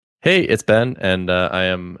Hey, it's Ben, and I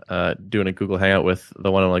am doing a Google Hangout with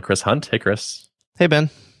the one and only Chris Hunt. Hey, Chris. Hey,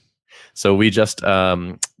 Ben. So we just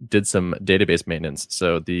did some database maintenance.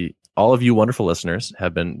 So the all of you wonderful listeners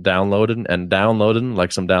have been downloading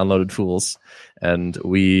like some downloaded fools, and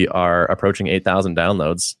we are approaching 8,000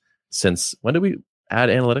 downloads. Since when did we add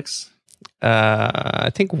analytics?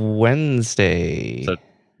 I think Wednesday. So,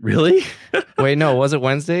 really? Wait, no, was it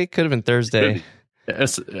Wednesday? Could have been Thursday. It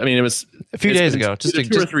was a few days ago. Just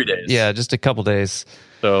 2 or 3 days. Yeah, just a couple days.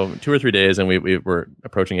 So 2 or 3 days, and we were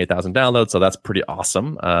approaching 8,000 downloads. So that's pretty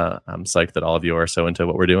awesome. I'm psyched that all of you are so into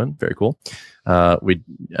what we're doing. Very cool. We're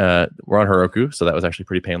on Heroku, so that was actually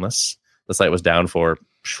pretty painless. The site was down for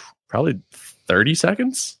probably 30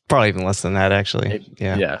 seconds. Probably even less than that, actually.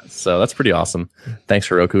 Yeah. So that's pretty awesome. Thanks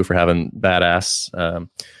Heroku for having badass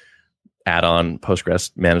add-on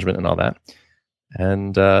Postgres management and all that.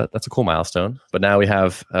 And that's a cool milestone. But now we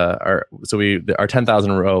have our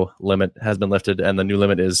 10,000 row limit has been lifted, and the new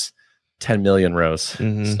limit is 10 million rows.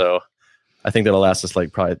 Mm-hmm. So I think that'll last us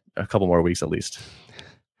like probably a couple more weeks at least.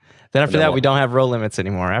 Then after that, we don't have row limits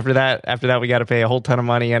anymore. After that, we got to pay a whole ton of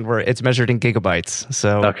money, and it's measured in gigabytes.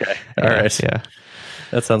 So okay, all right, yeah,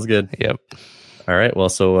 that sounds good. Yep. All right. Well,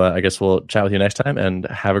 so I guess we'll chat with you next time, and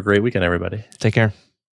have a great weekend, everybody. Take care.